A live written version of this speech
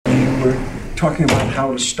were talking about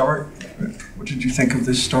how to start. What did you think of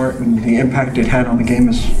this start and the impact it had on the game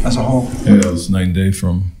as a whole? Yeah, it was night and day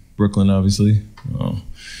from Brooklyn, obviously.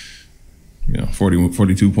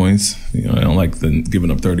 42 points. I don't like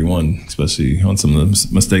giving up 31, especially on some of the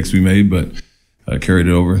mistakes we made, but I carried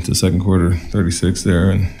it over to second quarter, 36 there,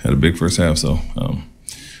 and had a big first half. So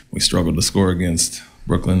we struggled to score against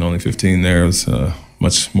Brooklyn, only 15 there. It was a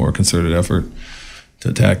much more concerted effort to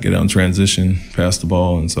attack, get out in transition, pass the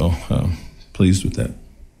ball, and so pleased with that.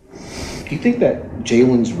 Do you think that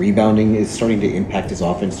Jalen's rebounding is starting to impact his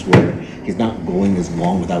offense where he's not going as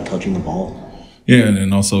long without touching the ball? Yeah,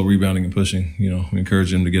 and also rebounding and pushing. We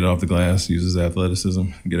encourage him to get off the glass, use his athleticism,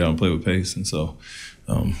 get out and play with pace. And so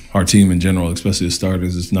our team in general, especially the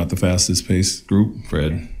starters, is not the fastest paced group.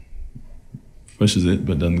 Fred pushes it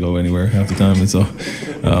but doesn't go anywhere half the time. And so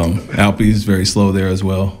Alpy is very slow there as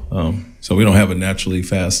well. So we don't have a naturally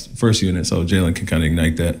fast first unit, so Jalen can kind of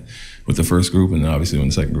ignite that with the first group, and obviously when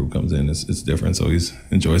the second group comes in, it's different. So he's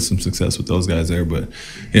enjoyed some success with those guys there. But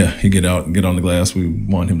yeah, he get out and get on the glass. We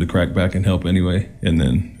want him to crack back and help anyway, and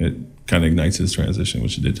then it kind of ignites his transition,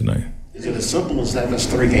 which it did tonight. Is it as simple as that? That's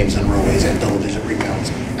 3 games in a row he's had double-digit rebounds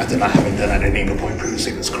after not having done that at any point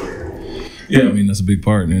previously in his career? Yeah, I mean, that's a big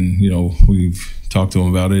part, and we've talked to him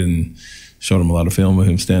about it and showed him a lot of film of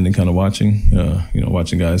him standing, kind of watching,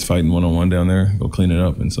 watching guys fighting one-on-one down there, go clean it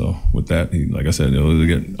up. And so with that, he, like I said, he'll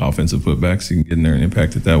get offensive putbacks. He can get in there and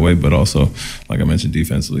impact it that way, but also, like I mentioned,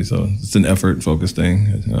 defensively. So it's an effort-focused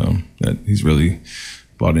thing that he's really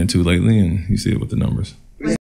bought into lately, and you see it with the numbers.